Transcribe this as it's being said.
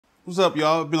What's up,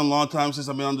 y'all? It's been a long time since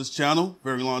I've been on this channel.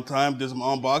 Very long time. Did some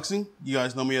unboxing. You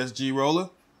guys know me as G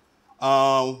Roller.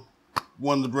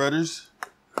 One of the brothers.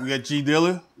 We got G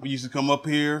Dilla. We used to come up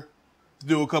here to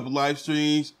do a couple live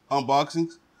streams,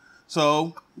 unboxings.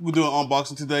 So we're doing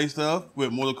unboxing today stuff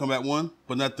with Mortal Kombat 1,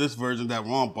 but not this version that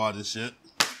Ron bought and shit.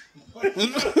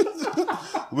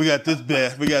 We got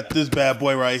this bad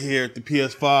boy right here, the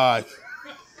PS5.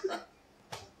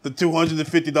 The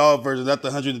 $250 version, not the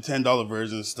 $110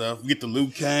 version and stuff. We get the Liu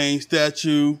Kang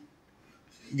statue.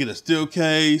 You get a steel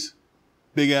case.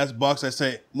 Big ass box that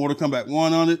say Mortal Kombat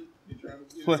 1 on it. We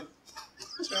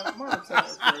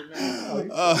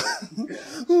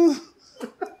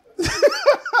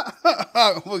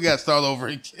got to start over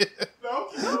again. No,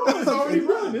 it's already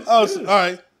running. All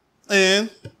right.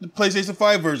 And the PlayStation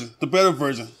 5 version, the better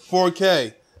version,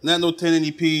 4K. Not no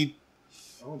 1080p,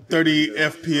 30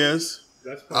 FPS.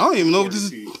 I don't even know if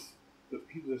this is...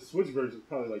 The Switch version is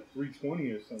probably like 320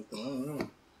 or something. I don't know.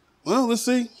 Well, let's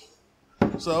see.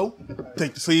 So,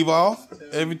 take the sleeve off,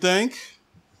 everything.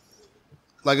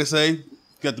 Like I say,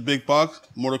 got the big box,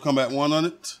 Mortal Kombat 1 on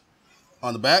it.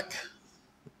 On the back,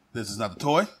 this is not a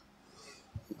toy.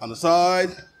 On the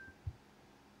side,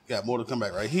 got Mortal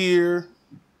Kombat right here.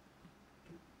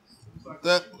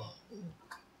 That,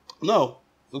 no,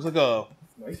 looks like a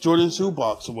Jordan shoe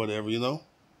box or whatever, you know?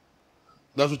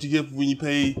 That's what you get when you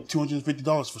pay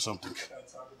 $250 for something. Gotta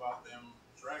talk about them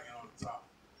dragon on the top.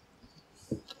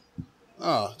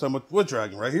 Ah, talking about what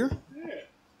dragon? Right here? Yeah.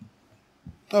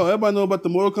 Oh, everybody know about the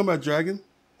Mortal Kombat dragon.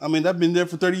 I mean, that's been there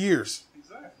for 30 years.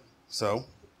 Exactly. So,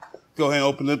 go ahead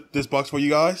and open this box for you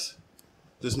guys.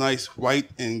 This nice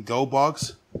white and gold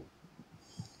box.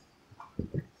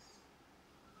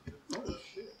 Oh,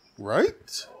 shit.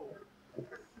 Right?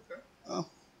 Oh.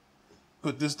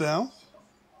 Put this down.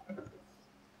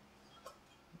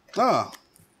 Ah.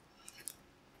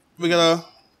 We got a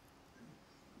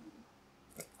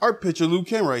art picture of Liu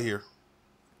Kang right here.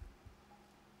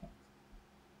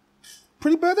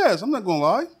 Pretty badass, I'm not gonna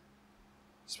lie.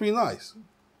 It's pretty nice.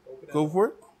 Go for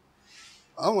it.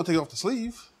 I don't want to take off the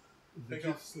sleeve.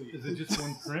 Is it just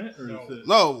one print? Or no. Is it...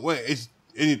 No, wait, it's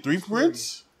any 3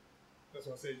 prints? That's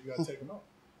why I said you gotta take them off.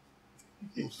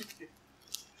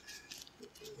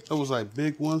 That was like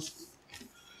big ones.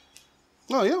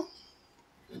 Oh, yeah.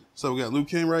 So we got Liu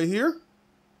Kang right here.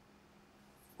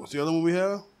 What's the other one we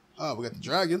have? Oh, we got the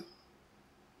dragon.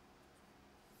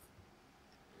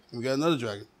 And we got another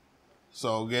dragon.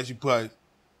 So I guess you put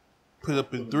it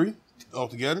up in 3 all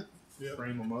together. Yeah.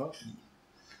 Frame them up.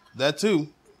 That too.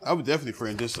 I would definitely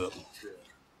frame this up.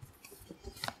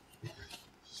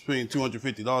 Spending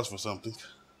 $250 for something.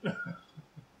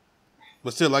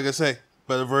 But still, like I say,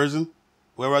 better version.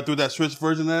 Wherever I threw that Switch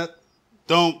version at,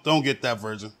 don't get that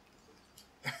version.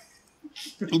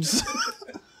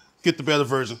 Get the better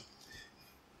version.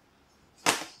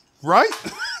 Right?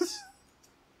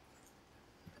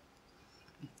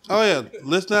 Oh yeah,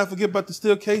 let's not forget about the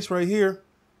steel case right here.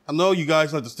 I know you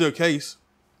guys like the steel case.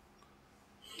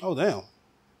 Oh damn.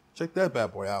 Check that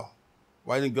bad boy out.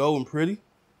 White and gold and pretty.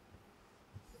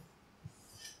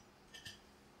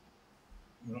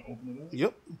 You want to open it up?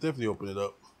 Yep, definitely open it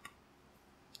up.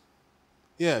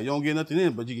 Yeah, you don't get nothing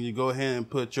in, but you can go ahead and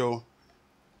put your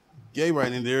gay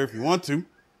right in there if you want to.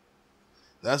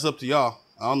 That's up to y'all.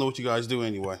 I don't know what you guys do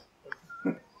anyway.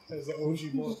 There's an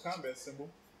OG Mortal Kombat symbol.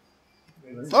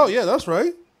 Oh, yeah, that's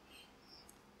right.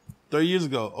 30 years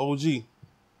ago, OG.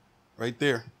 Right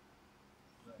there.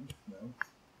 No.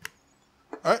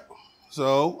 All right.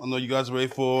 So, I know you guys are ready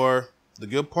for the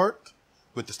good part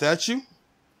with the statue.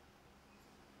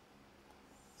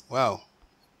 Wow.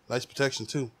 Nice protection,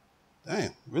 too.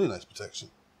 Damn, really nice protection.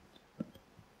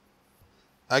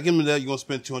 I give me that, you're going to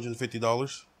spend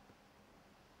 $250.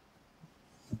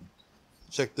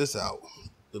 Check this out.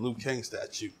 The Liu Kang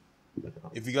statue.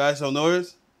 If you guys don't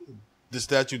notice, the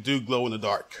statue do glow in the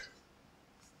dark.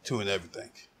 Too and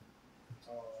everything.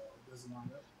 Does it not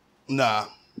know? Nah.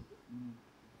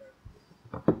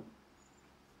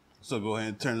 So go ahead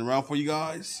and turn it around for you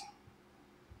guys.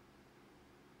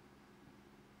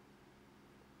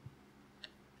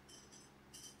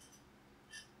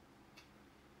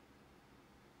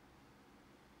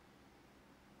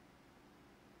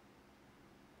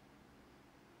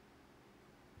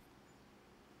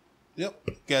 Yep,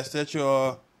 got statue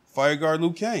of Fire Guard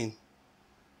Liu Kang.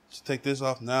 Just take this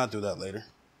off now. I'll do that later.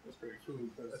 That's pretty cool.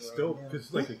 That's still,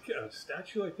 because like a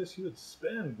statue like this, you would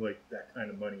spend like that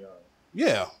kind of money on it.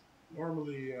 Yeah.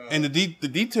 Normally, and the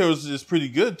details is pretty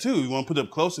good too. You want to put it up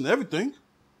close and everything.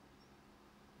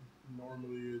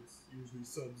 Normally, it's usually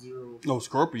Sub-Zero. No,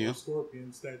 Scorpion.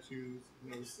 Scorpion statues.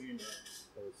 I've never seen that.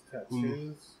 Those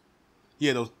tattoos.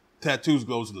 Yeah, those tattoos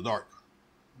glows in the dark.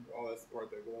 Oh, that's the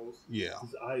part that glows. Yeah.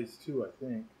 His eyes too, I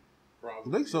think. I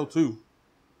Probably. think so too.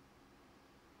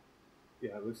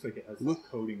 Yeah, it looks like it has some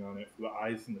coating on it for the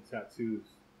eyes and the tattoos.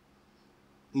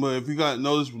 But if you got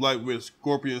noticed, like with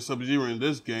Scorpion and Sub-Zero in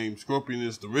this game, Scorpion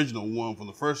is the original one from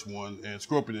the first one, and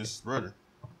Scorpion is his brother.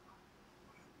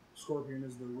 Scorpion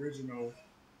is the original.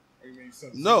 Or you mean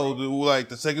Sub-Zero? No, like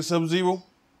the second Sub-Zero,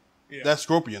 Yeah. that's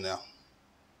Scorpion now.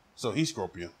 So he's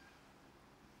Scorpion.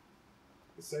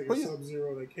 The Sega But yeah.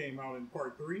 Sub-Zero that came out in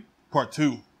part 3. Part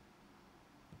 2.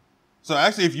 So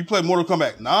actually, if you play Mortal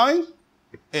Kombat 9,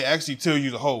 it actually tells you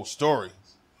the whole story.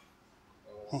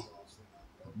 Oh,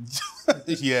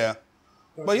 Yeah.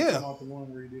 Thought But you yeah. came out the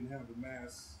one where he didn't have the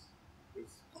mask, his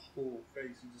full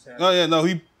face. He just had. Oh yeah, no,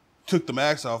 he took the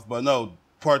mask off, but no,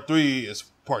 part 3 is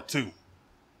part 2.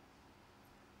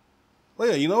 But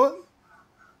yeah, you know what?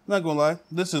 Not gonna lie,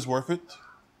 this is worth it.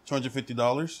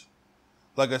 $250.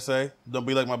 Like I say, don't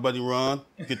be like my buddy Ron.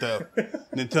 Get the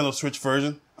Nintendo Switch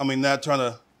version. I mean, not trying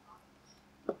to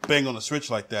bang on the Switch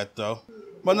like that though.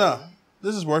 But no,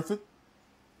 this is worth it.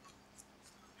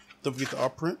 Don't forget the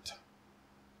art print.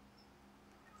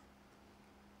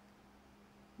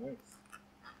 Nice. Is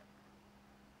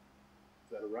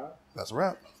that a wrap? That's a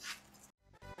wrap.